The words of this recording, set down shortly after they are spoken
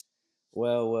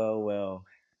Well.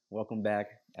 Welcome back,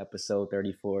 episode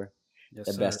 34, Yes,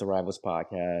 the sir. Best of Rivals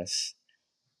podcast.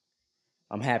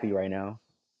 I'm happy right now.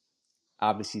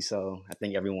 Obviously, so. I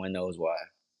think everyone knows why.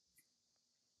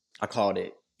 I called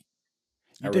it.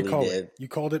 I You did really call it. did. You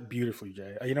called it beautifully,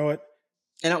 Jay. You know what?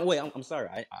 And I'm sorry.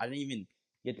 I didn't even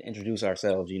get to introduce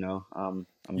ourselves. I'm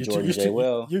You're too. Jordan You're J. too.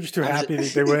 Will. You're just too I'm just, happy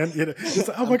that they win. It's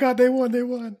like, oh my I'm, god, they won. They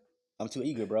won. I'm too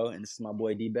eager, bro. And this is my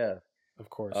boy D. Bev. Of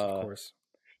course, of Uh, course.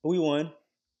 but we won.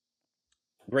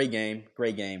 Great game,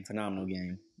 phenomenal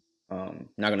game.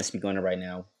 Not gonna speak on it right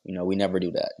now. We never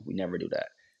do that.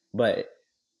 But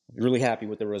really happy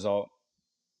with the result.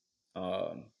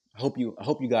 I hope you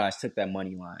guys took that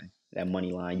money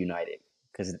line United,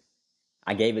 because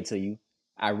I gave it to you.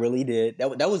 I really did.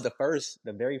 That was the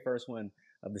very first one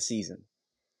of the season.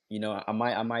 I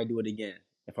might do it again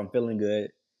if I'm feeling good.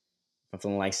 If I'm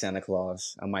feeling like Santa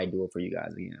Claus, I might do it for you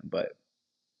guys again. But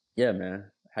yeah, man,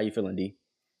 how you feeling, D?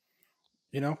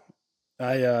 You know,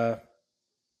 I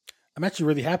I'm actually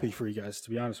really happy for you guys, to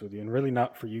be honest with you, and really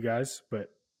not for you guys, but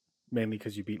mainly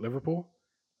because you beat Liverpool.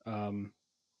 Um,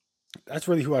 that's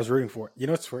really who I was rooting for. You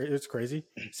know, it's crazy.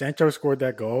 Sancho scored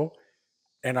that goal,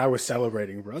 and I was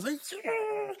celebrating, bro. I was like,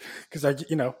 because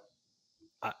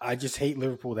I just hate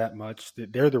Liverpool that much.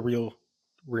 They're the real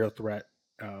threat.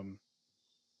 Um,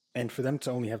 and for them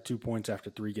to only have 2 points after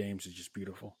 3 games is just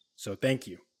beautiful. So thank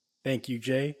you,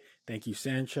 Jay. Thank you,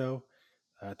 Sancho.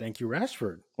 Thank you,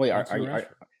 Rashford. Wait, are Thank are you, you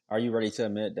Rashford. are you ready to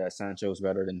admit that Sancho's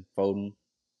better than Foden?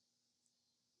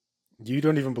 You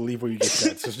don't even believe what you just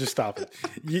said, so just stop it.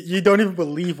 You don't even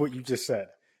believe what you just said.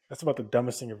 That's about the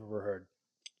dumbest thing I've ever heard.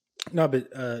 No, but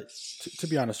to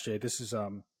be honest, Jay, this is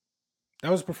that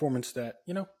was a performance that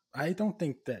I don't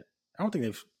think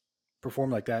they've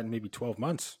performed like that in maybe 12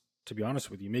 months. To be honest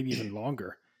with you, maybe even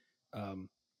longer. Um,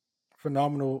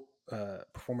 Phenomenal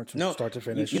performance from No, start to you,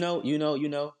 you finish. know, you know, you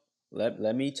know. Let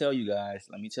me tell you guys.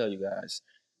 Let me tell you guys.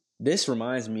 This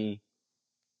reminds me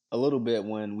a little bit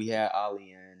when we had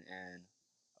Ali and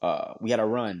we had a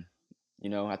run.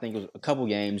 I think it was a couple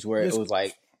games where it Yes, was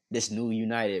like this new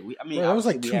United. I mean, bro, that was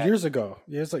obviously like we two had. years ago.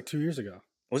 Yeah, it's like 2 years ago.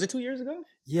 Was it 2 years ago?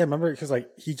 Yeah, remember because like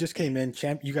he just came in.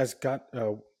 You guys got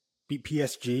beat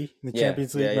PSG in the Yeah,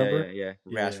 Champions League. yeah, yeah, yeah, Remember? yeah.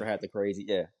 Yeah, Rashford had the crazy.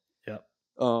 Yeah. yeah.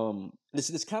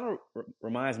 This kind of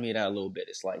reminds me of that a little bit.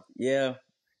 It's like, yeah,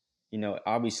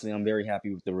 obviously I'm very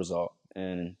happy with the result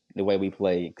and the way we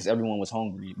played because everyone was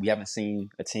hungry. We haven't seen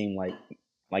a team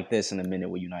like this in a minute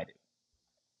with United.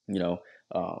 You know,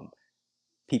 um,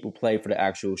 People play for the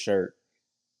actual shirt.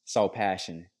 Saw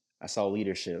passion. I saw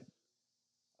leadership,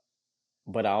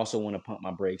 but I also want to pump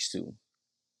my brakes too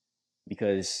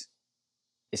because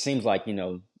it seems like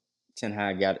Ten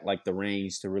Hag got like the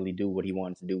reins to really do what he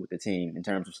wanted to do with the team in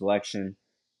terms of selection.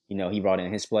 He brought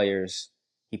in his players.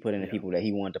 He put in the Yeah. people that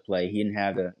he wanted to play. He didn't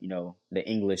have the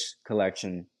English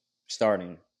collection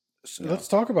starting. So You know, let's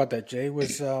talk about that. Jay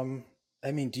was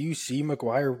I mean, do you see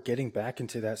Maguire getting back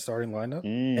into that starting lineup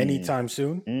mm, anytime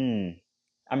soon? mm.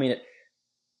 I mean,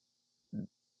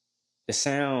 the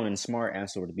sound and smart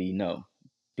answer would be no.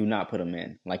 Do not put him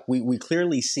in. Like we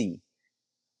clearly see,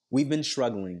 we've been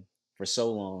struggling for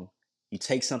so long. You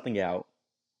take something out,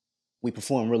 we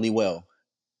perform really well.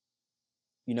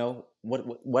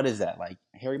 What is that? Like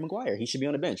Harry Maguire, he should be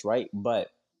on the bench, right? But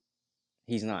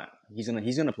he's not. He's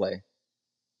gonna play.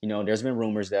 There's been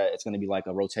rumors that it's gonna be like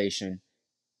a rotation,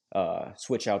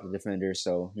 switch out the defenders.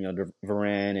 So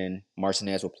Varane and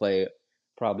Martinez will play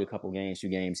probably a couple games, 2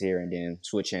 games here, and then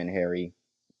switch in Harry.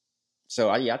 So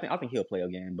I think he'll play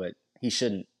again, but he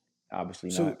shouldn't. Obviously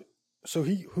So not. so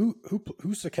he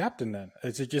who's the captain then?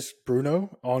 Is it just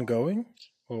Bruno ongoing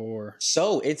or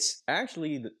So it's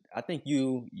actually, I think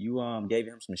you gave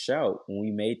him some shout when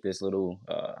we made this little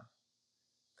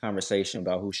conversation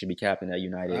about who should be captain at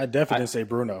United. I definitely I didn't say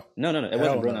Bruno. No, it wasn't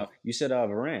Hell Bruno. no. You said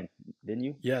Varane, didn't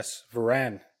you? Yes,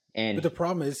 Varane. But And the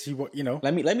problem is let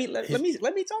he's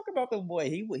me talk about the boy.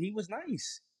 He was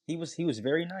nice. He was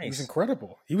very he was nice.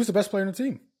 incredible. He was the best player in the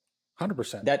team.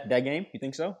 100%. That game, you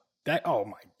think so? That oh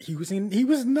my, he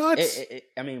was nuts.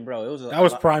 I mean, bro, it was That a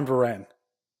was lot. prime Varane.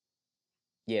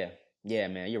 Yeah, yeah,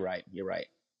 man, you're right. You're right.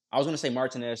 I was gonna say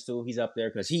Martinez too. He's up there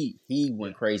because he Yeah.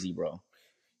 went crazy, bro.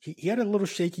 He had a little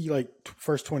shaky like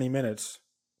first 20 minutes.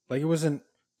 Like it wasn't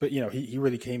but he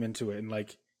really came into it and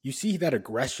like you see that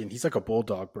aggression. He's like a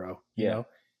bulldog, bro. Yeah.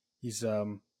 He's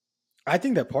I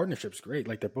think that partnership's great.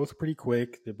 Like they're both pretty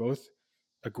quick, they're both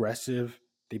aggressive.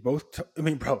 I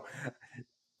mean, bro,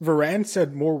 Varane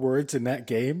said more words in that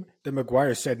game than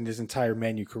Maguire said in his entire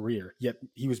Manu career. Yet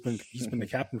he's been the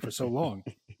captain for so long.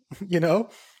 you know?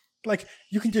 Like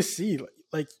you can just see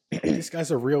like this guy's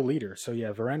a real leader. So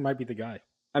yeah, Varane might be the guy.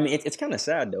 I mean, it's kind of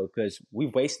sad though because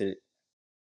we've wasted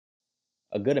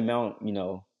a good amount,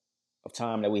 of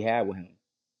time that we had with him.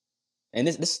 And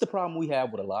this is the problem we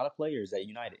have with a lot of players at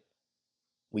United.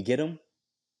 We get them,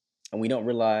 and we don't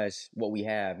realize what we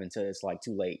have until it's like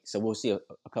too late. So we'll see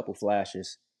a couple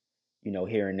flashes,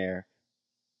 here and there.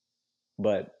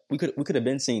 But we could have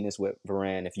been seeing this with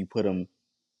Varane if you put him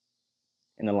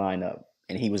in the lineup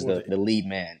and he was the lead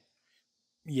man.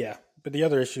 Yeah, but the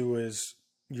other issue is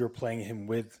you're playing him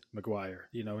with Maguire.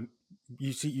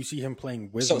 You see him playing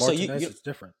with Martinez. It's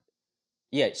different.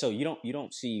 Yeah, so you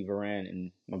don't see Varane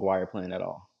and Maguire playing at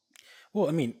all. Well,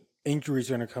 I mean, injuries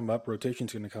are going to come up,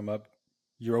 rotation's going to come up,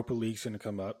 Europa League's going to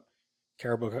come up,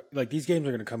 Carabao, like these games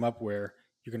are going to come up where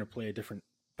you're going to play a different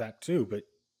back too. But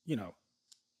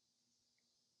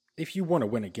if you want to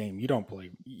win a game,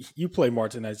 you play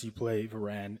Martinez, you play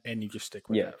Varane, and you just stick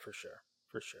with that for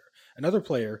sure. Another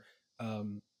player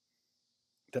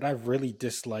that I've really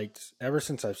disliked ever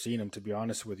since I've seen him, to be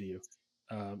honest with you.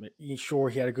 Sure,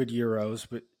 he had a good Euros,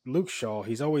 but Luke Shaw,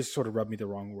 he's always sort of rubbed me the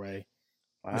wrong way.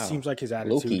 Wow. It seems like his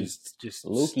attitude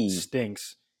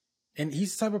stinks. And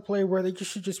he's the type of player where they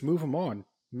should just move him on.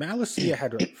 Malacia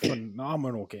had a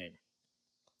phenomenal game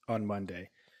on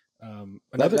Monday.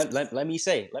 Let me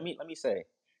say,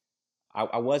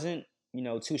 I wasn't,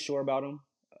 too sure about him.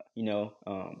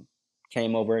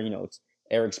 Came over, it's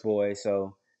Eric's boy,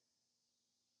 so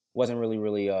wasn't really,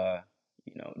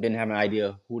 didn't have an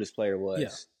idea who this player was. Yeah.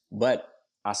 But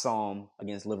I saw him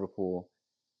against Liverpool.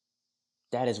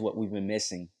 That is what we've been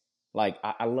missing. Like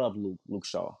I love Luke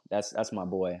Shaw. That's my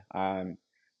boy. I'm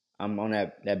on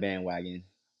that bandwagon.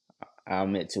 I'll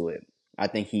admit to it. I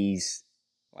think he's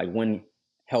like when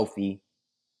healthy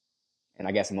and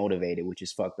I guess motivated, which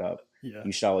is fucked up. Yeah.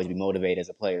 You should always be motivated as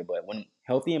a player, but when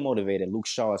healthy and motivated, Luke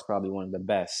Shaw is probably one of the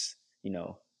best, in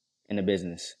the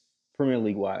business, Premier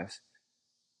League wise.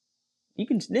 You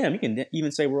can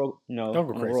even say we're don't go on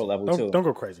crazy. The world level too. Don't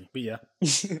go crazy, but yeah,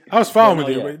 I was following with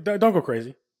you. But don't go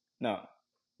crazy. No,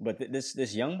 but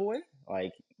this young boy,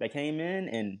 like that came in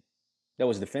and that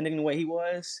was defending the way he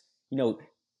was,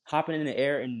 hopping in the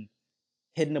air and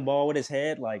hitting the ball with his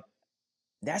head, like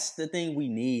that's the thing we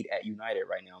need at United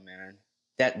right now, man.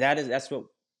 That's what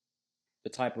the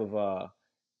type of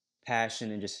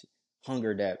passion and just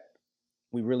hunger that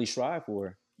we really strive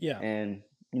for. Yeah, and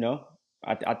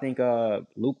I think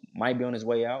Luke might be on his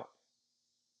way out.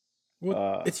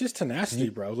 Well, it's just tenacity,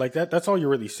 bro. Like that's all you're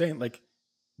really saying. Like,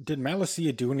 did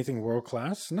Malacia do anything world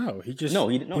class? No, he was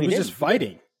just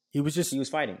fighting. He was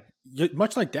fighting,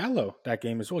 much like Dallo that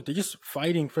game as well. They're just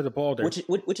fighting for the ball there,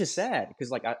 which is sad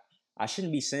because like I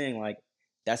shouldn't be saying like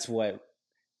that's what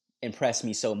impressed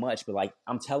me so much, but like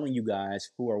I'm telling you guys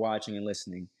who are watching and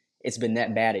listening, it's been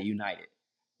that bad at United.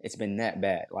 It's been that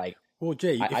bad. Like, well,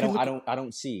 Jay, I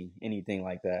don't see anything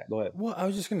like that. Go ahead. Well, I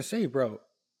was just gonna say, bro,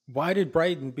 why did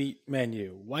Brighton beat Man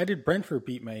U? Why did Brentford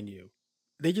beat Man U?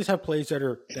 They just have players that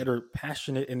are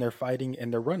passionate in their fighting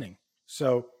and their running.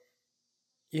 So,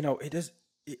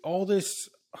 all this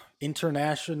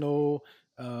international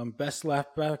best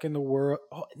left back in the world.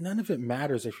 None of it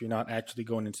matters if you're not actually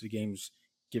going into the games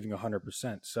giving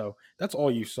 100%. So that's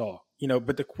all you saw.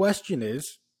 But the question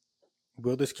is,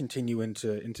 will this continue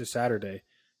into Saturday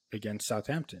against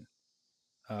Southampton?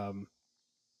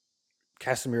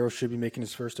 Casemiro should be making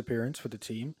his first appearance for the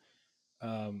team.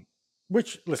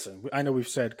 Which, listen, I know we've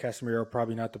said Casemiro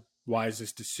probably not the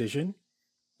wisest decision.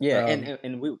 Yeah,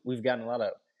 and we've gotten a lot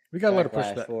of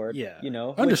pushback for it. Yeah,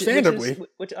 understandably,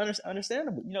 which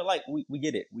understandable. Like we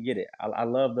get it. I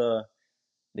love the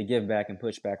give back and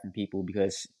pushback from people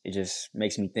because it just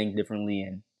makes me think differently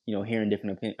and hearing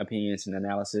different opinions and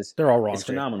analysis. They're all wrong. It's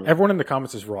phenomenal. Everyone in the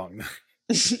comments is wrong.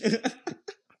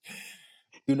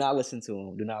 Do not listen to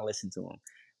him.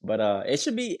 But it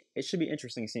should be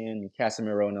interesting seeing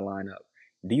Casemiro in the lineup.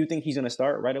 Do you think he's going to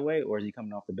start right away, or is he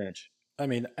coming off the bench? I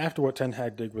mean, after what Ten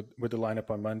Hag did with the lineup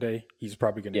on Monday, he's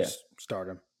probably going to start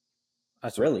him.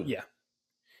 That's really, yeah.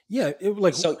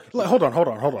 Hold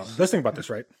on. Let's think about this,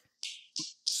 right?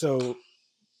 So,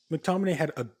 McTominay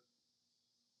had a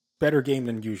better game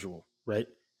than usual, right?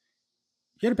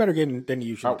 He had a better game than he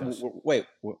usually does. Wait,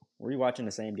 were you watching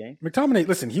the same game? McTominay,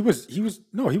 listen, he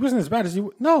wasn't as bad as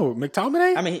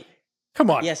McTominay. I mean, come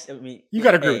on. Yes, I mean, you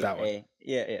got to agree with that one.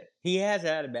 Yeah. He has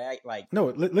had a bad,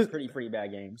 pretty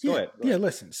bad games. Go ahead. Yeah,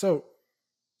 listen. So,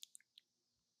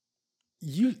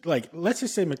 let's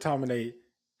just say McTominay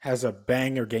has a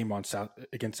banger game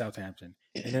against Southampton,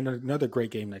 and then another great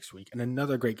game next week, and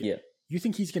another great game. Yeah. You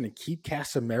think he's going to keep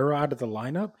Casemiro out of the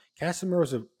lineup?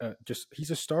 Casemiro's he's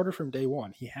a starter from day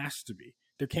one. He has to be.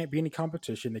 There can't be any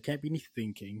competition. There can't be any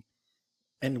thinking.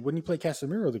 And when you play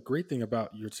Casemiro, the great thing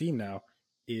about your team now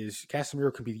is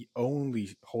Casemiro can be the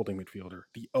only holding midfielder,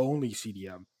 the only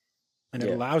CDM, and it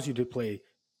Yeah. allows you to play.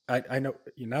 I know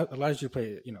it allows you to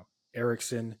play.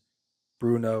 Ericsson,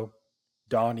 Bruno,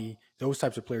 Donny, those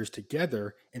types of players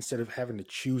together instead of having to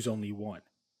choose only one.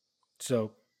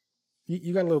 So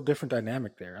you got a little different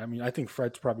dynamic there. I mean, I think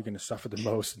Fred's probably going to suffer the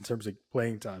most in terms of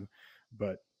playing time,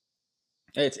 but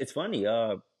It's funny.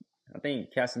 I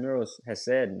think Casemiro has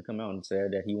said and come out and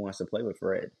said that he wants to play with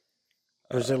Fred.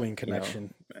 Brazilian You know,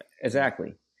 connection.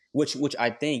 exactly. Which I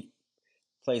think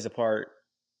plays a part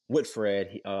with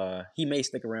Fred. He may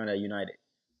stick around at United.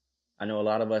 I know a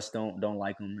lot of us don't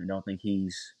like him and don't think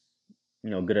he's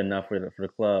good enough for the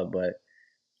club, but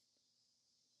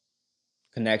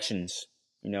connections,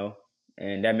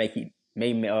 and that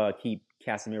keep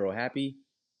Casemiro happy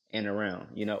and around.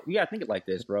 You gotta think it like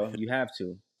this, bro. You have to.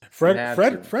 You have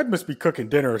to. Fred must be cooking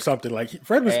dinner or something. Like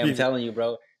Fred must Hey, be. I'm telling you,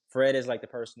 bro. Fred is like the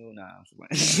person who. Nah, I'm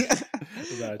just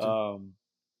Imagine.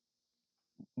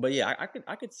 But yeah,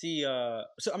 I could see.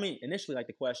 So I mean, initially, like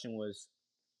the question was,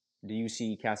 do you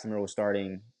see Casemiro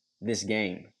starting this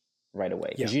game right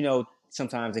away? Yeah. Because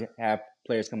sometimes they have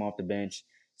players come off the bench,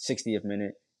 60th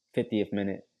minute, 50th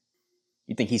minute.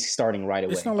 You think he's starting right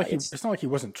away? It's not like he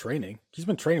wasn't training. He's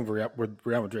been training with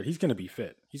Real Madrid. He's going to be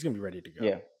fit. He's going to be ready to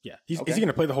go. Yeah. Is he going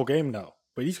to play the whole game? No,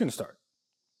 but he's going to start.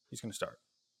 He's going to start.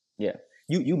 Yeah.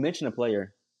 You mentioned a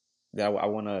player that I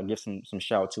want to give some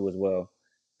shout to as well,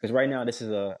 because right now this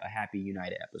is a Happy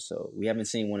United episode. We haven't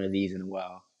seen one of these in a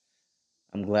while.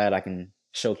 I'm glad I can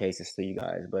showcase this to you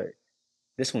guys, but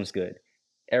this one's good.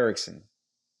 Eriksen.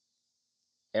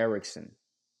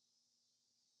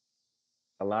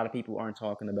 A lot of people aren't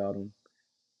talking about him.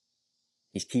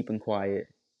 He's keeping quiet,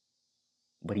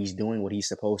 but he's doing what he's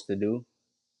supposed to do,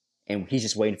 and he's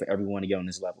just waiting for everyone to get on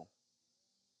his level.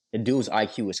 The dude's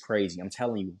IQ is crazy. I'm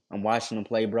telling you. I'm watching him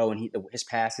play, bro, and his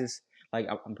passes. Like,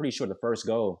 I'm pretty sure the first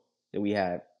goal that we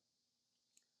had,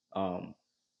 I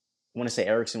want to say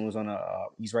Eriksen was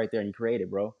he's right there and he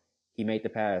created, bro. He made the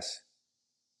pass.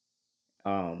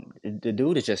 The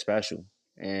dude is just special.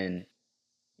 And,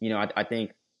 I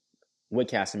think with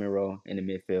Casemiro in the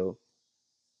midfield,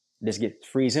 this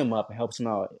frees him up and helps him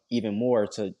out even more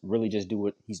to really just do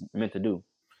what he's meant to do,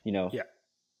 Yeah.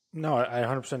 No, I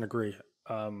 100% agree.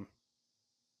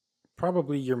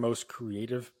 Probably your most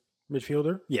creative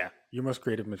midfielder. Yeah, your most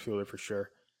creative midfielder for sure.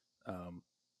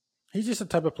 He's just a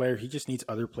type of player. He just needs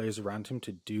other players around him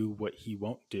to do what he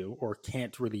won't do or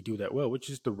can't really do that well, which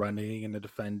is the running and the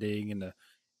defending and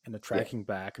the tracking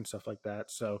back and stuff like that.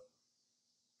 So,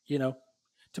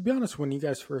 to be honest, when you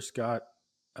guys first got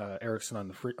Eriksen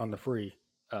on the free,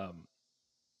 I'm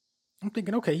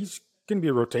thinking, okay, he's going to be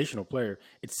a rotational player.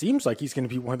 It seems like he's going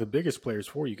to be one of the biggest players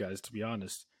for you guys, to be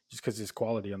honest, just because his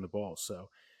quality on the ball. So,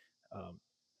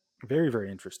 very,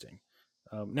 very interesting.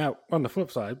 Now, on the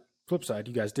flip side,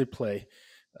 you guys did play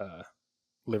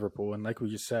Liverpool, and like we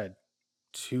just said,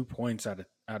 2 points out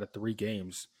of 3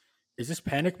 games. Is this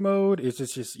panic mode? Is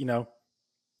this just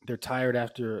they're tired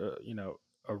after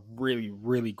a really,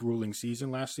 really grueling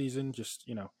season last season? Just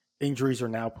injuries are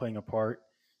now playing a part,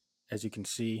 as you can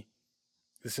see.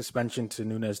 The suspension to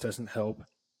Nunes doesn't help.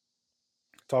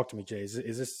 Talk to me, Jay.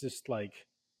 Is this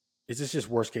just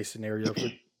worst case scenario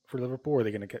for Liverpool, or are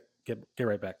they going to get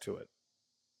right back to it?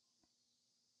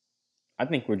 I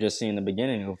think we're just seeing the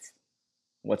beginning of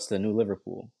what's the new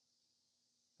Liverpool.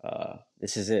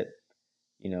 This is it.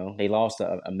 They lost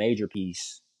a major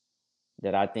piece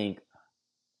that I think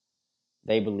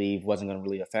they believe wasn't going to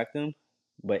really affect them,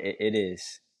 but it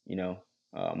is.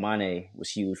 Mane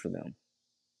was huge for them.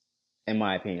 In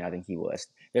my opinion, I think he was.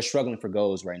 They're struggling for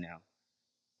goals right now.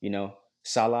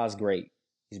 Salah's great.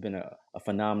 He's been a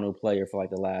phenomenal player for like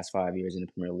the last 5 years in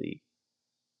the Premier League.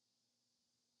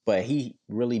 But he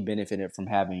really benefited from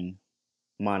having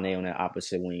Mane on that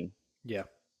opposite wing. Yeah.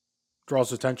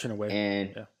 Draws attention away.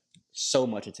 And so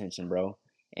much attention, bro.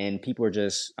 And people are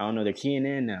just, I don't know, they're keying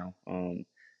in now.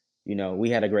 We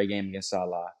had a great game against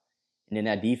Salah. And then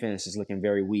that defense is looking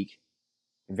very weak.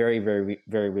 Very, very,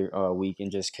 very, very weak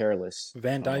and just careless.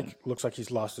 Van Dijk looks like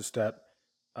he's lost a step.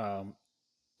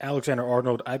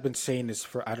 Alexander-Arnold, I've been saying this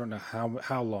for I don't know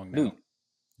how long now. Dude,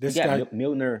 this you got guy,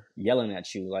 Milner yelling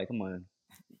at you. Like, come on.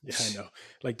 Yeah, I know.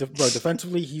 Like, bro,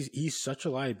 defensively, he's such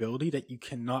a liability that you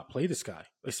cannot play this guy.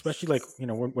 Especially like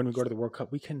when we go to the World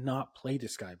Cup, we cannot play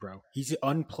this guy, bro. He's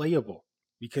unplayable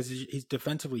because he's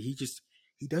defensively. He just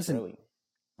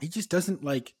doesn't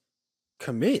like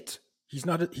commit. He's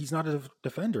not a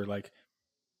defender. Like,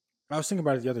 I was thinking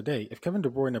about it the other day. If Kevin De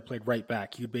Bruyne played right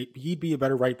back, he'd be a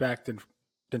better right back than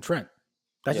Trent.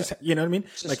 That's Yeah. just, you know what I mean?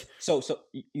 Like, So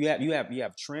you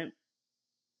have Trent,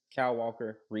 Kyle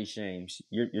Walker, Reece James.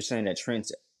 You're saying that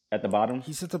Trent's at the bottom?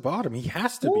 he's at the bottom. He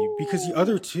has to be because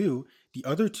Woo! the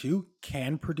other two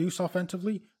can produce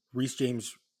offensively. Reece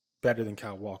James better than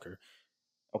Kyle Walker,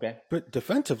 Okay. but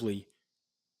defensively,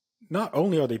 not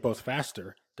only are they both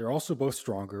faster, they're also both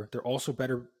stronger. They're also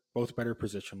both better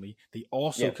positionally. They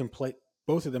also Yeah. can play.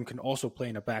 Both of them can also play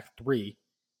in a back three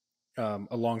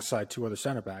alongside two other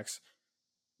center backs.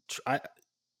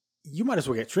 You might as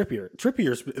well get Trippier.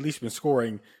 Trippier's at least been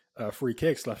scoring free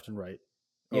kicks left and right.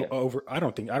 Yeah. Over, I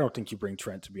don't think you bring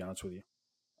Trent, to be honest with you.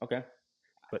 Okay.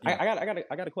 But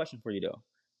I got a question for you though.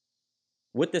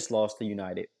 With this loss to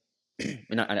United,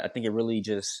 and I think it really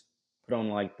just put on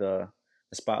like the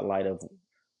spotlight of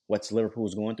what's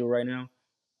Liverpool's going through right now.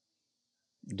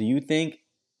 Do you think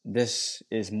this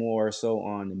is more so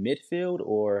on the midfield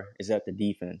or is that the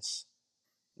defense?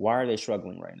 Why are they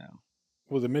struggling right now?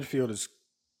 well, the midfield is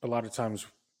a lot of times,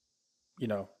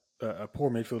 a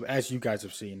poor midfield, as you guys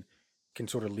have seen, can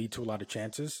sort of lead to a lot of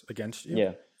chances against you.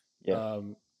 Yeah. Yeah.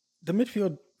 The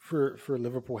midfield for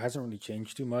Liverpool hasn't really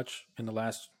changed too much in the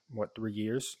last 3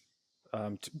 years.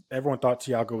 Everyone thought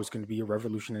Thiago was going to be a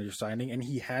revolutionary signing, and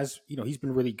he has. He's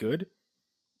been really good.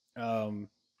 But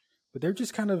they're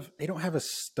just they don't have a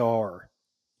star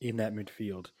in that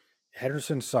midfield.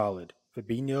 Henderson solid,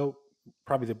 Fabinho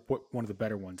probably one of the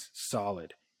better ones,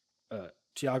 solid.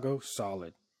 Thiago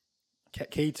solid,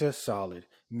 Keita solid,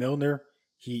 Milner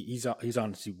he's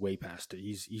honestly way past it.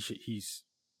 He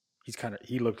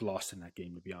looked lost in that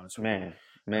game, to be honest with you.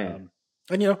 Man.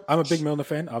 And I'm a big Milner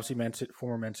fan, obviously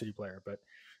former Man City player, but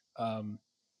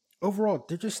overall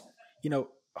they're just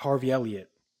Harvey Elliott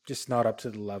just not up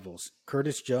to the levels.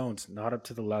 Curtis Jones not up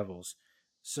to the levels.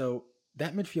 So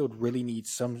that midfield really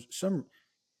needs some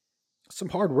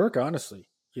hard work, honestly.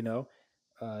 They're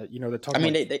talking. I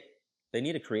mean, they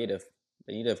need a creative.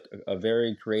 They need a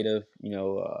very creative,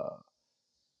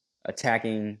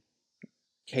 attacking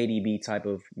KDB type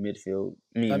of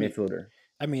midfielder.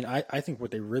 I mean, I think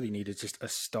what they really need is just a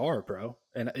star, bro.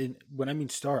 And when I mean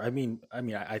star, I mean,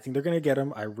 I think they're gonna get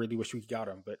him. I really wish we got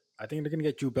him, but I think they're gonna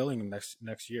get Jude Bellingham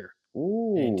next year.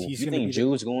 Ooh, and you think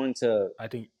Jude's going to? I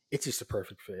think it's just a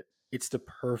perfect fit. It's the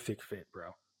perfect fit,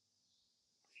 bro.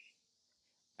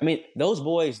 I mean, those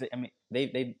boys.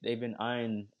 They've been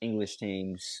eyeing English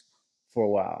teams for a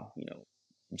while.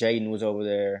 Jaden was over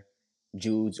there.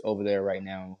 Jude's over there right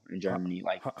now in Germany.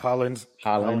 Like Holland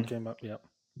came up. Yep.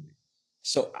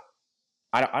 So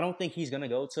I don't think he's gonna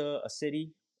go to a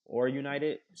City or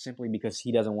United simply because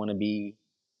he doesn't want to be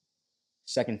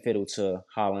second fiddle to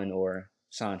Haaland or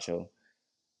Sancho.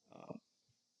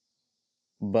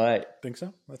 But think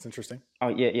so? That's interesting. Oh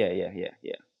yeah.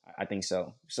 I think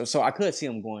so. So I could see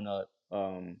him going up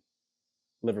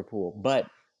Liverpool, but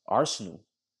Arsenal,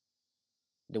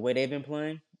 the way they've been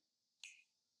playing,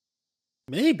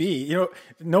 maybe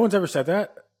no one's ever said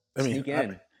that. I mean,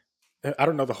 I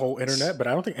don't know the whole internet, but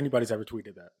I don't think anybody's ever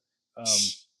tweeted that.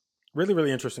 Really,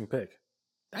 really interesting pick.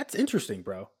 That's interesting,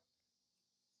 bro.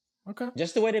 Okay,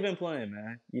 just the way they've been playing,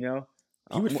 man. He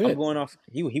would fit. I'm going off.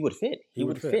 He would fit. He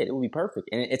would fit. It would be perfect.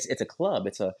 And it's a club.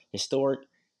 It's a historic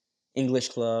English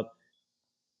club.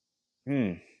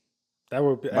 That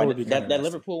would be that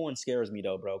Liverpool one scares me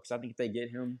though, bro. Because I think if they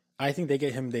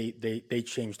get him, they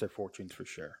change their fortunes for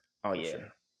sure. Oh yeah.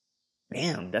 Sure.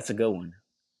 Damn, that's a good one.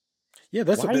 Yeah,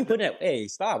 that's. Why are you putting that? Hey,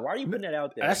 stop! Why are you putting that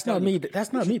out there? That's not me.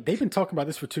 That's not me. They've been talking about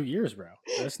this for 2 years, bro.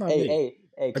 That's not me.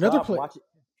 Hey!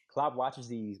 Klopp watches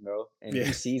these, bro, and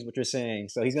he sees what you're saying,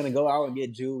 so he's gonna go out and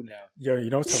get Jude now. Yo, you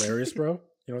know what's hilarious, bro?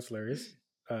 You know what's hilarious?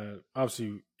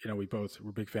 Obviously,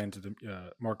 we're big fans of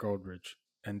Mark Aldridge,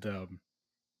 and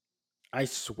I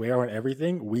swear on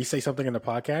everything, we say something in the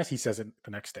podcast, he says it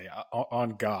the next day.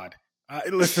 On God,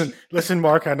 listen,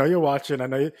 Mark. I know you're watching. I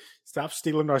know you. Stop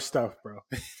stealing our stuff, bro.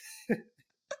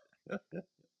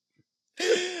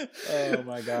 Oh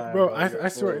my God, bro! I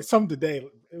swear, it was something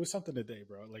today,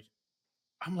 bro. Like,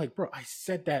 I'm like, bro, I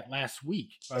said that last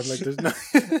week. I was like, there's no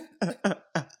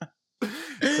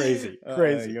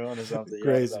crazy. You're on to something.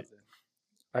 Crazy.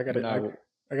 I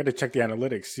gotta check the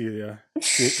analytics, see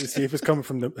if it's coming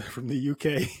from the UK.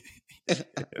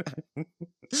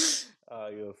 Oh,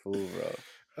 you're a fool,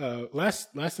 bro.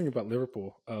 Last thing about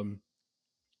Liverpool. A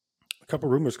couple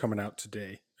rumors coming out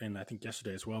today, and I think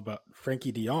yesterday as well, about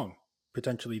Frankie De Jong,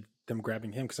 potentially them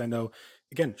grabbing him, because I know,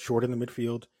 again, short in the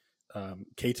midfield.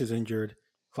 Keita's injured.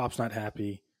 Klopp's not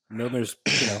happy. Milner's,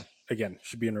 again,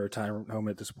 should be in a retirement home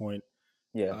at this point.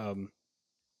 Yeah.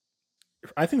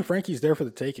 I think Frankie's there for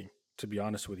the taking, to be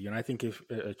honest with you. And I think if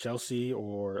a Chelsea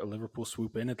or a Liverpool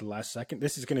swoop in at the last second,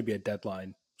 this is going to be a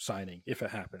deadline signing if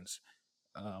it happens.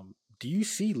 Do you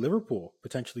see Liverpool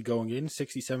potentially going in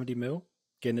 60, 70 mil,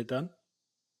 getting it done?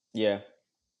 Yeah,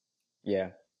 yeah.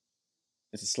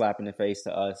 It's a slap in the face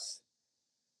to us,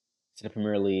 to the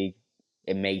Premier League.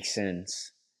 It makes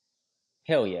sense.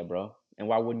 Hell yeah, bro. And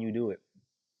why wouldn't you do it?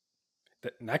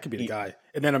 That could be the He, guy.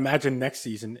 And then imagine next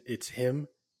season it's him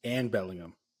and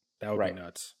Bellingham. That would be right.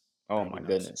 nuts. Oh That would my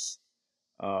be nuts. goodness.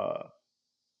 Uh,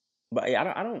 but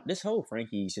yeah, I don't. This whole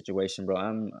Frankie situation, bro.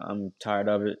 I'm tired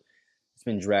of it. It's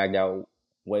been dragged out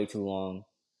way too long.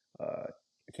 I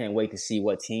can't wait to see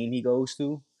what team he goes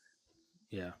to.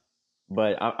 Yeah.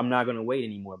 But I'm not gonna wait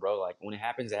anymore, bro. Like when it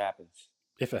happens, it happens.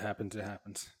 If it happens, it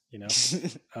happens. You know.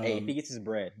 Hey, if he gets his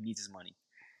bread, he needs his money.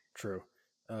 True.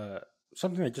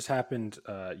 Something that just happened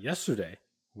yesterday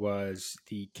was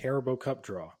the Carabao Cup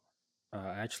draw.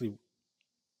 Actually,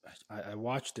 I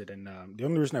watched it, and the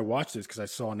only reason I watched it is because I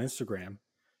saw on Instagram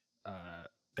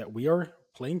that we are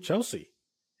playing Chelsea,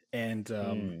 and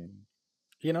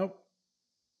you know,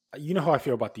 how I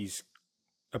feel about these.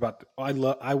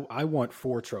 I want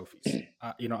 4 trophies.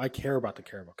 I care about the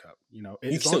Carabao Cup.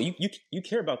 You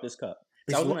care about this cup.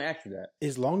 So I was going to ask you that.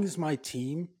 As long as my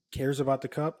team cares about the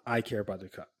cup, I care about the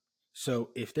cup.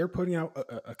 So if they're putting out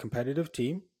a competitive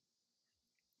team,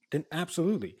 then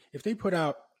absolutely. If they put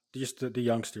out just the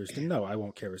youngsters, then no, I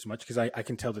won't care as much because I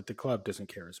can tell that the club doesn't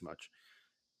care as much.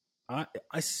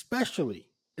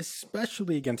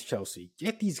 Especially against Chelsea,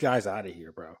 get these guys out of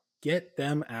here, bro. Get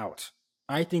them out.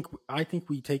 I think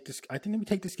we take this. I think we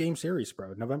take this game serious,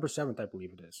 bro. November 7th, I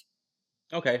believe it is.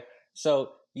 Okay,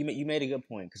 so you made a good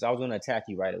point because I was going to attack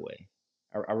you right away.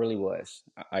 I really was.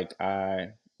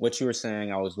 What you were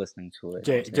saying, I was listening to it.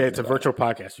 Jay, it's a virtual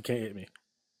podcast. You can't hit me.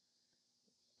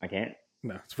 I can't.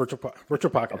 No, it's virtual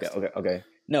podcast. Okay.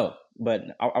 No, but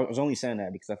I was only saying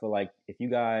that because I feel like if you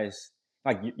guys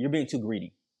you're being too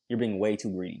greedy. You're being way too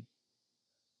greedy.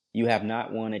 You have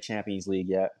not won a Champions League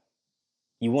yet.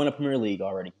 You won a Premier League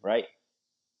already, right?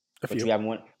 But you haven't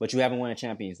won a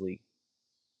Champions League.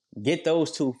 Get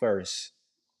those 2 first,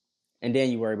 and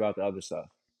then you worry about the other stuff.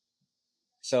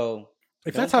 So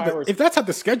if that's how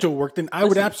the schedule worked, then I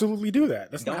would absolutely do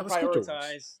that. That's not how the schedule works. Don't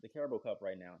prioritize the Carabao Cup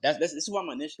right now. This is what I'm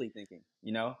initially thinking,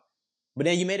 But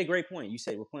then you made a great point. You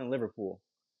said we're playing Liverpool,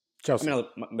 Chelsea.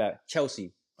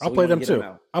 Chelsea. So I'll play them too.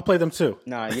 I'll play them too.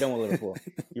 Nah, you don't want Liverpool.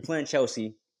 You're playing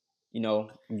Chelsea. You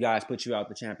guys put you out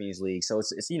the Champions League, so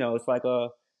it's like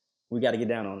we got to get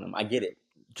down on them. I get it.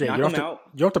 Jay,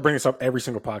 you have to bring this up every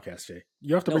single podcast, Jay.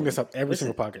 You have to bring this up every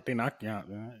single podcast. They knock you out.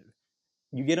 Man.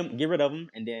 You get rid of them,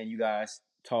 and then you guys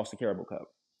toss the Carabao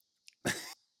Cup.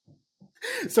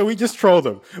 So we just troll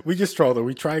them. We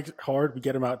try hard. We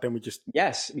get them out. Then we just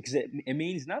yes, because it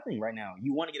means nothing right now.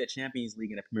 You want to get a Champions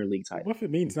League and a Premier League title. What if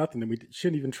it means nothing? Then we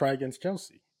shouldn't even try against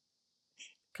Chelsea.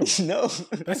 Come on. No,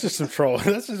 that's just some troll.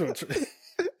 That's just what.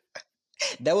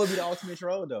 That would be the ultimate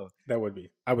troll, though. That would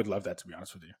be. I would love that, to be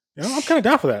honest with you. I'm kind of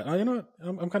down for that. You know what?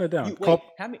 I'm kind of down.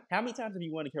 How many times have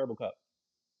you won the Carabao Cup?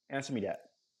 Answer me that.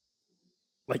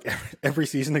 Like every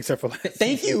season except for last.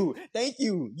 Thank you.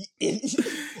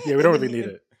 Yeah, we don't really need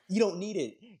it. You don't need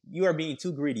it. You are being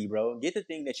too greedy, bro. Get the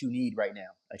thing that you need right now,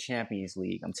 a Champions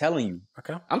League. I'm telling you.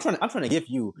 Okay. I'm trying to give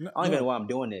you. I don't even know why I'm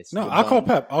doing this. No, I'll call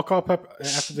Pep. I'll call Pep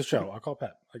after the show. I'll call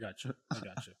Pep. I got you.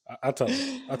 I'll tell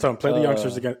him. Play the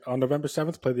youngsters again on November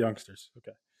 7th. Play the youngsters.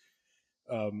 Okay.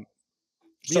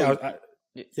 Go ahead.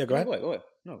 Go ahead.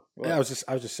 No. Go ahead. Yeah, I was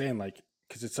just saying, like,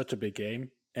 because it's such a big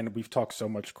game, and we've talked so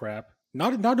much crap.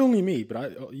 Not only me,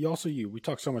 but you. We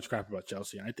talk so much crap about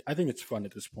Chelsea, and I think it's fun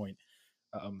at this point.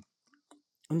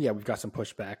 And yeah, we've got some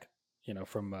pushback,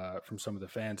 from some of the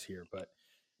fans here, but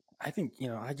I think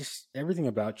everything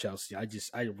about Chelsea, I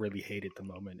really hate at the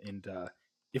moment. And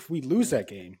if we lose that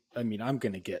game, I mean, I'm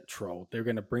gonna get trolled. They're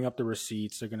gonna bring up the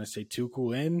receipts. They're gonna say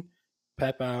Tuchel in,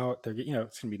 Pep out.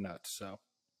 It's gonna be nuts. So,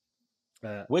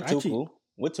 with Tuchel,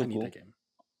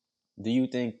 do you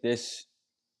think this?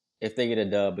 If they get a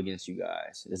dub against you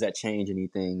guys, does that change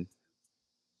anything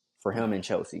for him and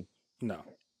Chelsea? No.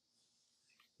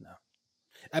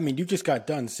 I mean, you just got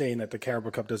done saying that the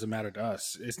Carabao Cup doesn't matter to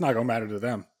us. It's not going to matter to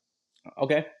them.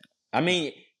 Okay. I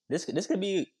mean, this could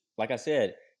be, like I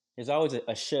said, there's always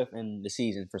a shift in the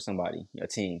season for somebody, a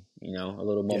team, a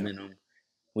little momentum. Yeah.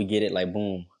 We get it, like,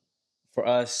 boom. For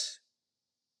us,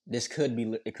 this could be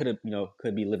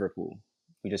Liverpool.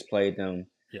 We just played them.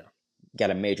 Yeah. Got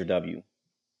a major W.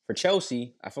 For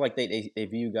Chelsea, I feel like they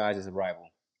view you guys as a rival.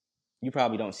 You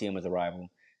probably don't see them as a rival,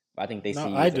 but I think they see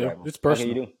you as a rival. It's personal.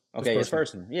 Okay, you do. Okay, it's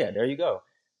personal. Yeah, there you go.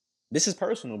 This is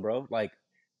personal, bro. Like,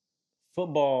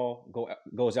 football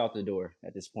goes out the door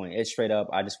at this point. It's straight up,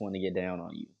 I just want to get down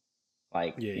on you.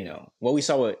 Like, Yeah, you yeah. know, what we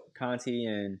saw with Conti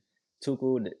and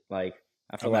Tuchel, like,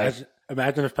 I feel like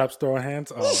Imagine if Pep's throwing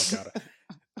hands. Oh my god,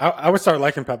 I would start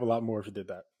liking Pep a lot more if he did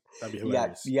that. That'd be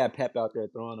hilarious. you got Pep out there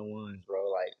throwing the ones, bro.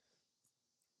 Like,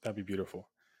 That'd be beautiful.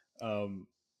 Um,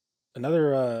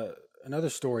 another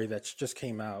story that's just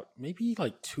came out maybe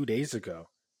like 2 days ago.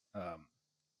 Um,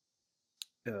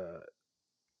 uh,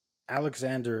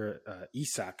 Alexander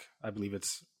Isak, I believe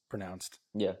it's pronounced.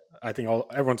 yeah, I think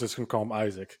everyone's just gonna call him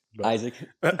Isaac, but Isaac,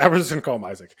 everyone's just gonna call him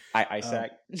Isaac.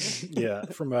 Isaac, Yeah,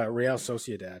 from Real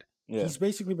Sociedad. yeah, He's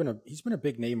basically been a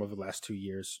big name over the last 2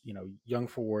 years. You know, young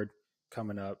forward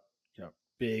coming up. You know,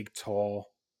 big,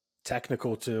 tall,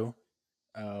 technical too.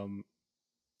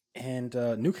 And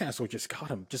Newcastle just got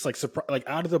him, just like like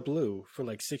out of the blue for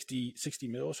like 60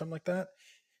 mil or something like that.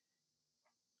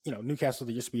 You know, Newcastle,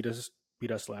 they just beat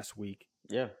us last week,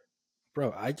 yeah.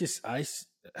 bro.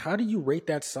 How do you rate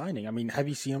that signing? I mean, have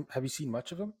you seen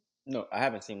much of him? No, I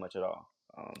haven't seen much at all.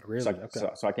 Really? Okay.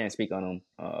 So I can't speak on him.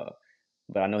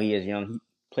 But I know he is young. He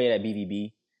played at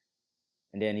BVB,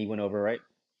 and then he went over, right?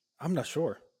 I'm not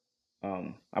sure.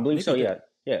 I believe Maybe so. he Yeah, did.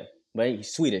 yeah. But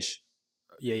he's Swedish.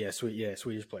 Yeah,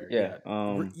 Swedish player. Yeah.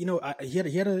 Yeah. You know, he had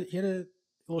a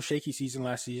little shaky season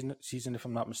last season, if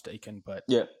I'm not mistaken. But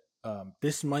Yeah.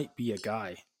 this might be a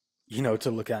guy, you know, to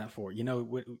look out for. You know,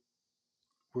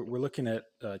 we're looking at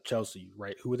Chelsea,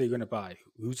 right? Who are they going to buy?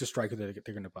 Who's the striker that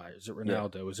they're going to buy? Is it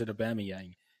Ronaldo? Yeah. Is it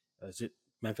Aubameyang? Is it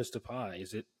Memphis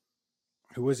Depay?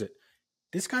 Who is it?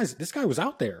 This guy was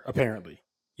out there apparently.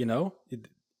 You know,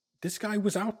 this guy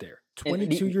was out there.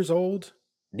 22 years old.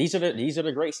 These are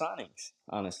the great signings.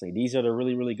 Honestly, these are the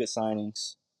really, really good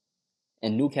signings.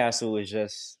 And Newcastle is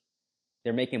just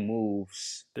they're making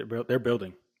moves. They're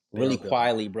building really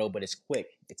quietly, bro. But it's quick.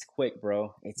 It's quick,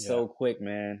 bro. It's so quick,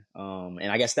 man. And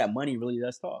I guess that money really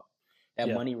does talk.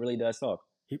 Money really does talk.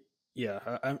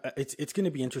 It's going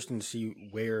to be interesting to see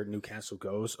where Newcastle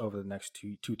goes over the next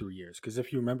 2-3 years. Because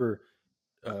if you remember,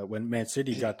 when Man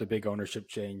City got the big ownership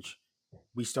change,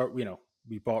 we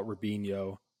bought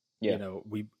Robinho. Yeah. You know,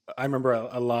 I remember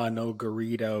Alano,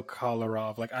 Garrido,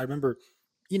 Kolarov. Like I remember,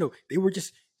 you know,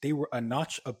 they were a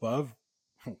notch above,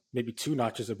 maybe 2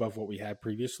 notches above what we had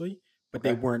previously, but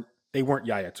they weren't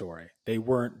Yaya Toure. They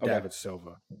weren't David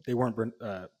Silva. They weren't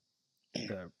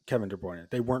Kevin De Bruyne.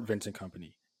 They weren't Vincent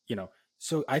Kompany. You know,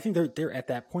 so I think they're at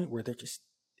that point where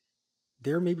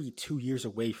they're maybe 2 years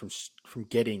away from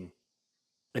getting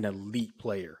an elite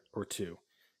player or two.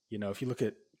 You know, if you look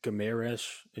at Guimaraes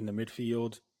in the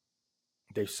midfield,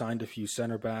 they've signed a few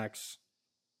center backs.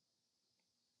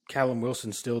 Callum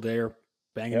Wilson's still there,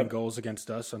 banging in goals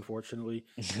against us, unfortunately.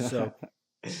 So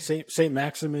Saint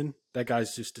Maximin, that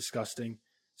guy's just disgusting.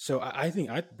 So I think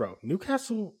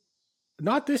Newcastle,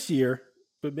 not this year,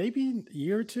 but maybe in a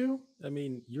year or two. I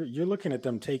mean, you're looking at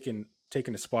them taking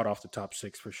a spot off the top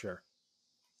 6 for sure.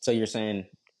 So you're saying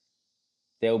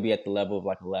they'll be at the level of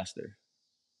like a Leicester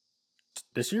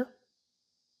this year?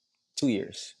 2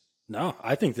 years. No,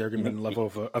 I think they're going to be in the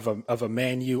level of a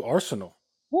Man U Arsenal.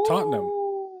 Woo! Tottenham.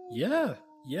 Yeah,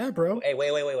 bro. Hey,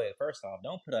 wait. First off,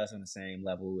 don't put us on the same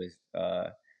level with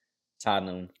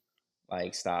Tottenham.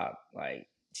 Like, stop. Like,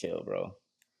 chill, bro.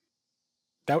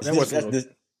 That was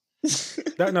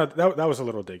a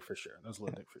little dig for sure.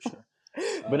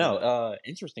 But no,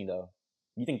 interesting though.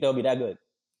 You think they'll be that good?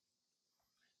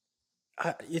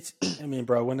 I mean,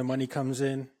 bro, when the money comes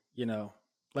in, you know,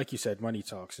 like you said, money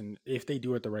talks, and if they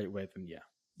do it the right way, then yeah,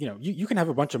 you know, you can have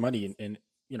a bunch of money and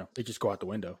you know they just go out the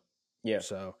window. Yeah.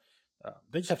 So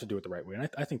they just have to do it the right way, and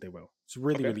I think they will. It's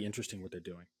really interesting what they're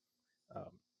doing.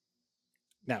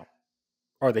 Now,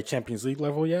 are they Champions League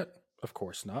level yet? Of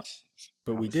course not.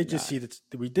 But we did just see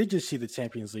the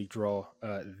Champions League draw.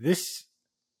 This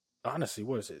honestly,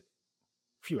 what is it?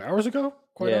 A few hours ago?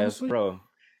 Quite honestly, bro.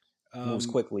 Moves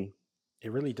quickly.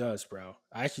 It really does, bro.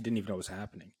 I actually didn't even know it was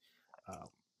happening.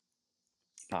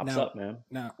 Pops up, man.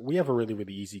 Now, we have a really,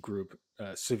 really easy group.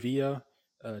 Sevilla,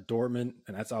 Dortmund,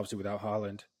 and that's obviously without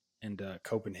Haaland, and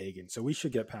Copenhagen. So we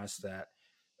should get past that.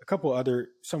 A couple other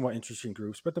somewhat interesting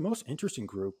groups, but the most interesting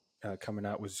group coming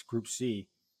out was Group C.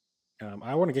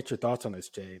 I want to get your thoughts on this,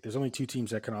 Jay. There's only 2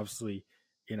 teams that can obviously,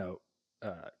 you know,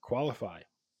 qualify.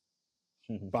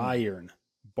 Bayern,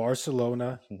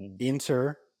 Barcelona,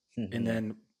 Inter, and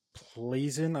then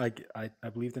Plzeň, I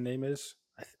believe the name is.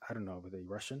 I don't know, are they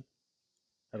Russian?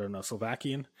 I don't know,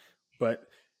 Slovakian. But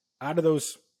out of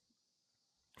those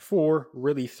 4,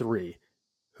 really 3,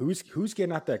 who's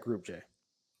getting out that group, Jay?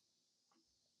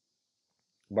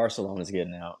 Barcelona's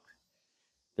getting out.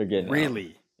 They're getting really?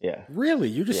 Out. Yeah. Really?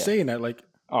 You're just saying that like...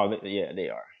 Oh, yeah, they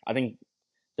are. I think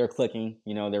they're clicking.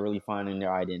 You know, they're really finding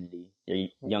their identity. Their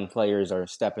young players are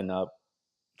stepping up.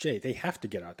 Jay, they have to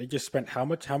get out. They just spent how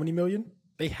much? How many million?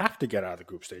 They have to get out of the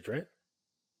group stage, right?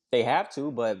 They have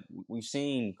to, but we've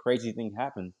seen crazy things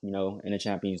happen, in the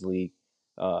Champions League.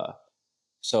 Uh,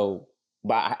 so,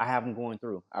 but I have them going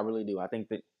through. I really do. I think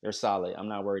that they're solid. I'm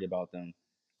not worried about them.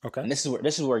 Okay. And this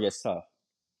is where it gets tough.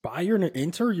 Bayern and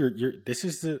Inter, you're this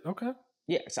is the okay.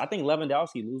 Yeah, so I think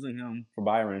Lewandowski losing him for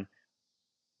Bayern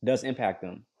does impact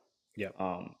them. Yeah.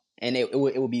 And it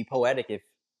would be poetic if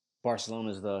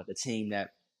Barcelona is the team that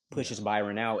pushes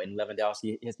Bayern out and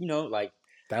Lewandowski is, like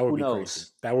that would who be knows? crazy.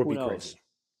 That would Who be knows? crazy.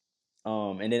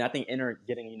 And then I think Inter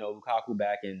getting Lukaku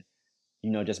back and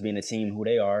just being a team who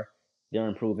they are, they're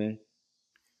improving.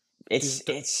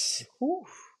 It's whew.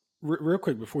 Real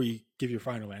quick before you give your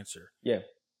final answer. Yeah.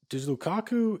 Does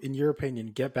Lukaku, in your opinion,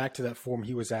 get back to that form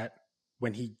he was at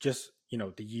when he just,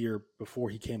 the year before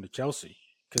he came to Chelsea?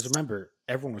 Because remember,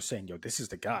 everyone was saying, this is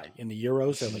the guy. In the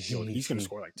Euros, they're like, he's going to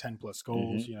score like 10 plus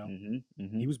goals,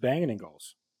 He was banging in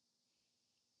goals.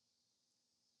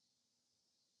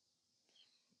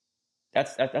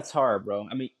 That's hard, bro.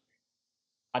 I mean,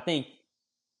 I think,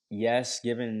 yes,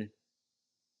 given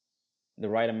the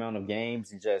right amount of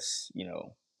games and just,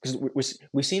 because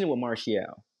we've seen it with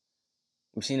Martial.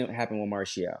 We've seen it happen with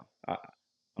Martial.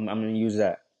 I'm going to use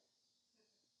that.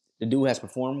 The dude has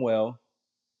performed well,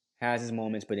 has his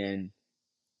moments, but then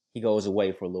he goes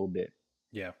away for a little bit.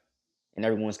 Yeah. And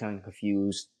everyone's kind of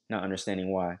confused, not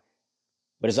understanding why.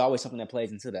 But there's always something that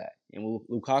plays into that. And with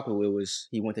Lukaku,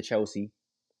 he went to Chelsea,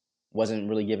 wasn't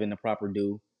really given the proper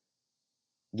due,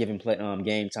 given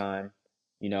game time,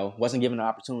 wasn't given the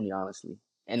opportunity, honestly.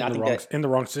 And I think in the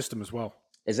wrong system as well.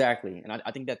 Exactly, and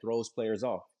I think that throws players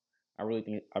off. I really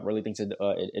think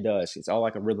it does. It's all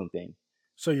like a rhythm thing.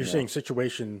 So you're saying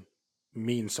situation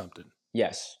means something?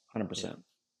 Yes, 100%.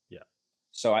 Yeah.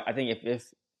 So I think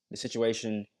if the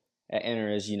situation at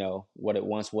Inter is what it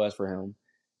once was for him,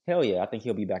 hell yeah, I think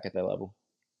he'll be back at that level.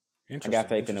 I got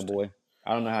faith in the boy.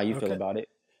 I don't know how you feel about it.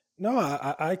 No,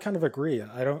 I kind of agree.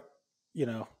 I don't,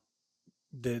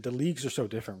 the leagues are so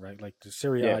different, right? Like the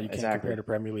Serie A, you can't compare to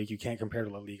Premier League. You can't compare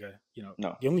to La Liga.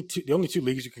 No. The only two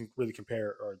leagues you can really compare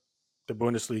are the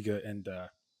Bundesliga and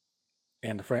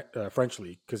the French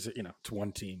league because it's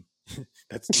one team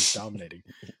that's just dominating.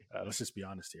 Let's just be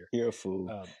honest here. You're a fool.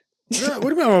 What do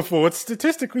you mean I'm a fool? It's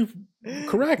statistically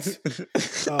correct.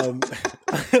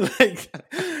 Like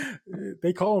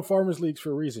they call them farmers leagues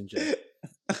for a reason, Jay.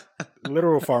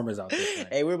 Literal farmers out there. Right?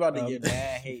 Hey, we're about to get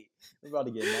mad hate. We're about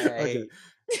to get mad hate.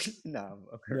 No.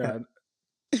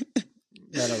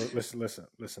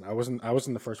 Listen. I wasn't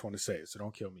the first one to say it, so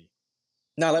don't kill me.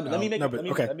 No, let me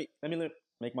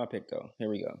make my pick though. Here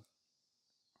we go.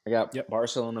 I got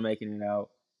Barcelona making it out,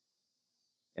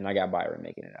 and I got Bayern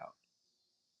making it out.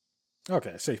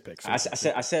 Okay, safe pick. I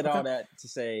said all that to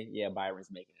say, Bayern's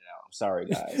making it out. I'm sorry,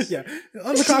 guys.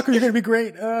 Lukaku, you're going to be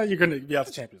great. You're going to be out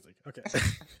the Champions League. Okay.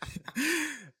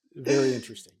 Very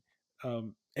interesting.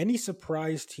 Any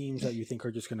surprise teams that you think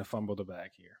are just going to fumble the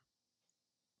bag here?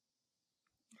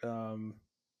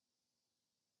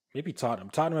 Maybe Tottenham.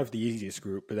 Tottenham have the easiest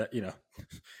group, but that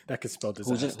that could spell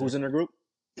disaster. Who's in their group?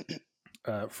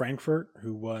 Frankfurt,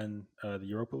 who won the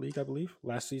Europa League, I believe,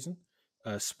 last season.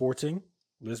 Sporting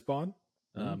Lisbon,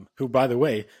 who, by the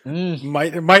way,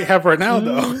 might have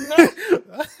Ronaldo.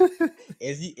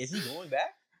 Is he going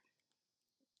back?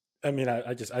 I mean,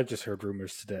 I've just heard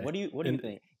rumors today. What do you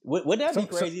think? Would that be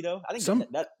crazy though? I think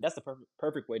that's the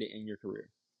perfect way to end your career.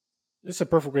 It's a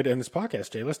perfect way to end this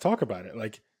podcast, Jay. Let's talk about it.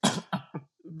 Like,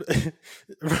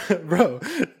 bro,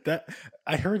 that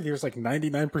I heard he was like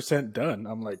 99% done.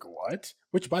 I'm like, what?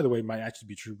 Which, by the way, might actually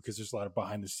be true because there's a lot of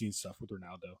behind the scenes stuff with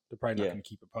Ronaldo. They're probably not going to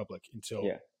keep it public until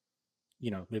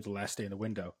maybe the last day in the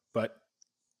window. But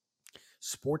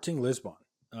Sporting Lisbon.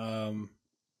 Now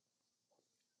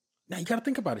you got to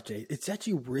think about it, Jay. It's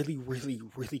actually a really, really,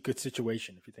 really good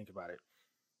situation if you think about it.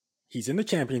 He's in the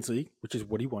Champions League, which is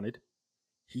what he wanted.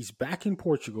 He's back in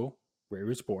Portugal, where he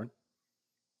was born.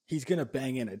 He's going to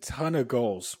bang in a ton of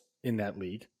goals in that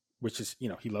league, which is,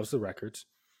 he loves the records.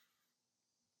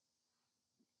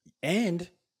 And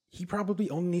he probably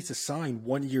only needs to sign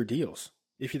 1-year deals.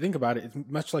 If you think about it, it's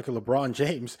much like a LeBron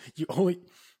James.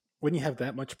 When you have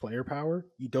that much player power,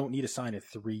 you don't need to sign a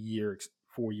 3-year,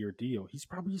 4-year deal. He's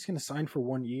probably just going to sign for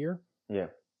 1 year. Yeah.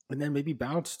 And then maybe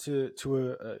bounce to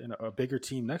a bigger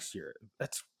team next year.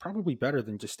 That's probably better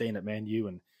than just staying at Man U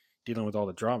and dealing with all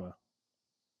the drama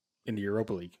in the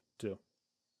Europa League too.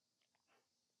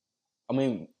 I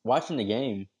mean, watching the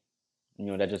game,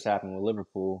 that just happened with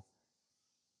Liverpool,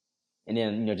 and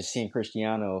then just seeing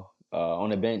Cristiano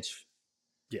on the bench,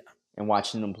 and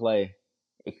watching them play,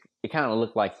 it kind of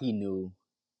looked like he knew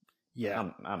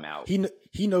Yeah, I'm out.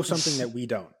 He knows something that we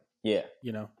don't. Yeah,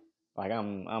 You know. like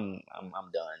I'm done.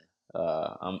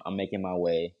 I'm making my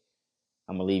way.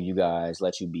 I'm gonna leave you guys,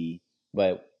 let you be,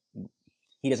 but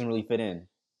he doesn't really fit in,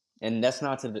 and that's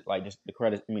not to like just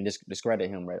discredit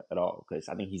him right at all, because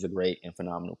I think he's a great and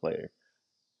phenomenal player.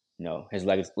 You know, his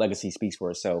legacy speaks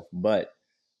for itself, but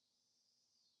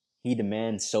he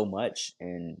demands so much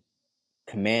and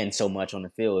commands so much on the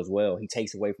field as well. He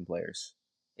takes away from players.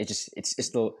 It's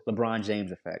the LeBron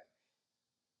James effect.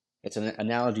 It's an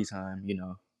analogy time, you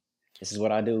know. This is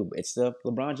what I do. It's the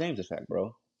LeBron James effect,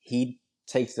 bro. He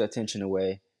takes the attention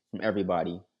away from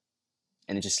everybody,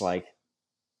 and it's just like,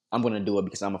 I'm gonna do it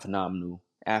because I'm a phenomenal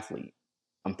athlete.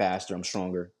 I'm faster. I'm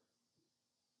stronger.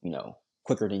 You know,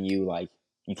 quicker than you. Like,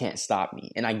 you can't stop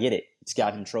me. And I get it. It's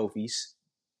got him trophies.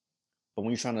 But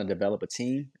when you're trying to develop a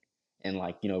team and,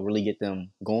 like, you know, really get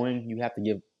them going, you have to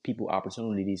give people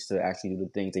opportunities to actually do the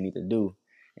things they need to do.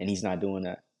 And he's not doing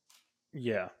that.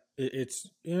 Yeah, it's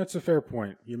it's a fair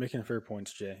point. You're making fair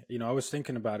points, Jay. You know, I was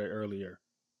thinking about it earlier.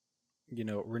 You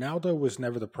know, Ronaldo was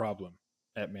never the problem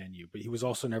at Man U, but he was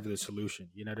also never the solution.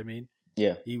 You know what I mean?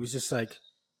 Yeah. He was just like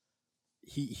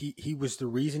he was the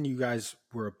reason you guys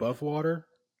were above water,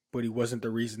 but he wasn't the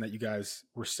reason that you guys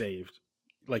were saved.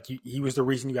 Like he was the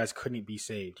reason you guys couldn't be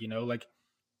saved. You know, like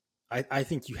I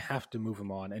think you have to move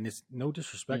him on, and it's no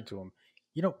disrespect to him.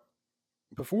 You know,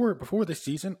 before this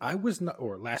season, I was not,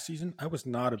 or last season, I was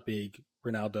not a big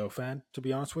Ronaldo fan, to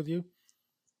be honest with you.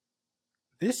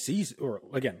 This season, or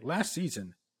again, last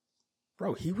season,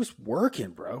 bro, he was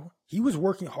working, bro. He was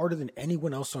working harder than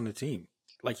anyone else on the team.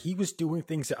 Like, he was doing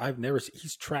things that I've never seen.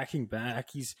 He's tracking back.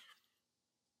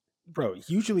 Bro,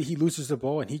 usually he loses the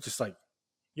ball and he just like,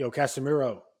 yo,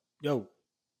 Casemiro, yo,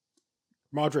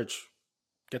 Modric,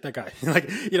 get that guy. Like,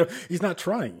 you know, he's not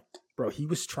trying, bro. He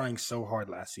was trying so hard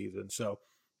last season. So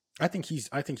I think he's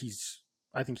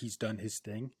done his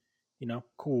thing. You know,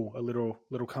 cool. A little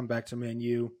comeback to Man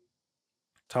U,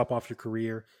 top off your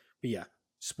career. But yeah,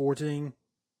 Sporting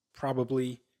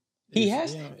probably. He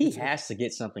has to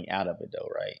get something out of it though,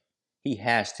 right? He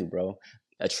has to, bro.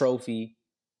 A trophy,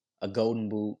 a golden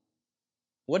boot.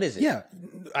 What is it? Yeah,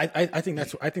 I think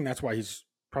that's why he's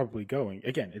probably going.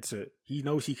 Again, he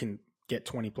knows he can get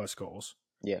 20 plus goals.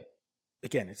 Yeah.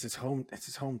 Again, it's his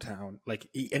hometown. Like,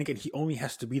 and again, he only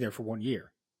has to be there for 1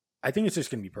 year. I think it's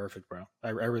just gonna be perfect, bro.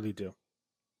 I really do.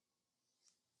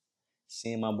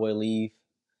 Seeing my boy leave,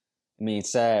 I mean,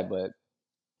 it's sad, but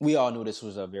we all knew this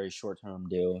was a very short-term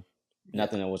deal.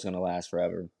 Nothing that was going to last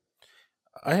forever.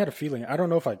 I had a feeling. I don't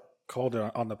know if I called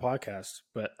it on the podcast,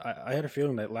 but I had a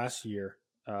feeling that last year,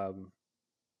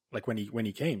 like when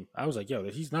he came, I was like, "Yo,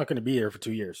 he's not going to be here for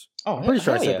 2 years." Oh, I'm pretty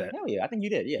sure I said that. Hell yeah, I think you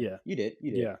did. Yeah, you did.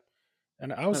 Yeah,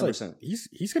 and I was 100%. Like,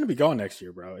 he's going to be gone next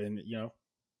year, bro. And you know,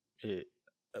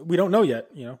 we don't know yet.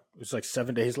 You know, it's like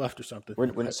 7 days left or something.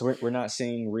 We're not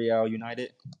seeing Real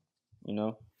United. You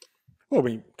know. Well,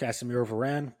 we Casemiro,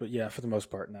 Varane, but yeah, for the most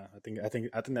part, no. I think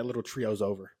that little trio's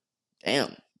over.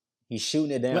 Damn, he's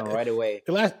shooting it down right away.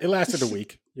 It lasted a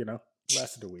week, you know.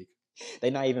 Lasted a week. They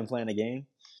not even playing a game.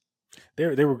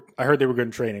 They were. I heard they were good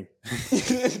in training.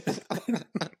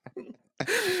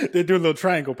 They're doing little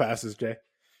triangle passes, Jay.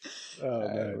 Oh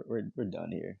man, we're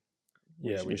done here.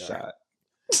 Yeah, we shot.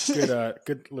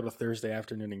 Good little Thursday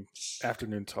afternoon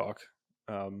talk.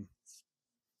 You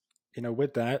know,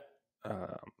 with that.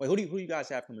 Wait, who do you guys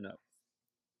have coming up?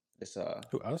 This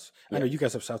who us? Yeah. I know you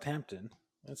guys have Southampton.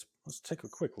 Let's take a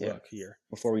quick look here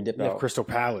before we dip out. Have Crystal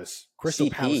Palace.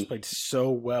 Palace played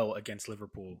so well against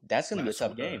Liverpool. That's gonna be a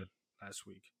tough game last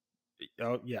week.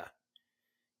 Oh yeah,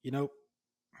 you know,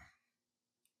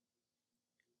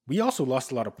 we also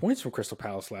lost a lot of points from Crystal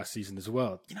Palace last season as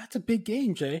well. You know, it's a big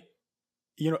game, Jay.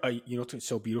 You know, it's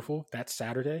so beautiful. That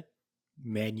Saturday,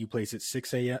 Man U plays at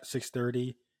 6 a.m.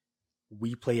 6:30.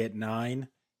 We play at 9.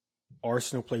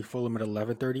 Arsenal play Fulham at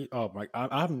 11:30. Oh my!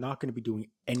 I'm not going to be doing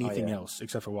anything else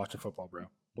except for watching football, bro.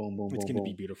 Boom, boom, it's going to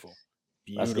be beautiful.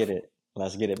 Let's get it,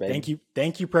 baby.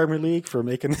 Thank you, Premier League, for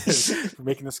making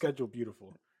the schedule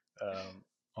beautiful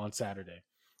on Saturday.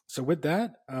 So with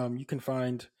that, you can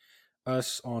find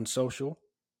us on social,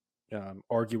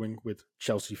 arguing with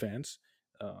Chelsea fans,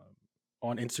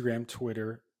 on Instagram,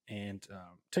 Twitter, and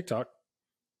TikTok.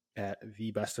 At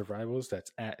The Best of Rivals.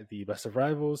 That's at The Best of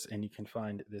Rivals. And you can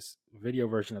find this video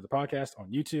version of the podcast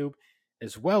on YouTube,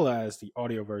 as well as the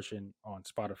audio version on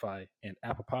Spotify and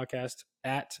Apple Podcast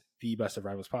at The Best of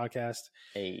Rivals Podcast.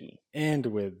 Hey. And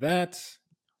with that,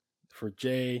 for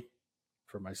Jay,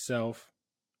 for myself,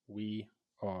 we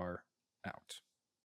are out.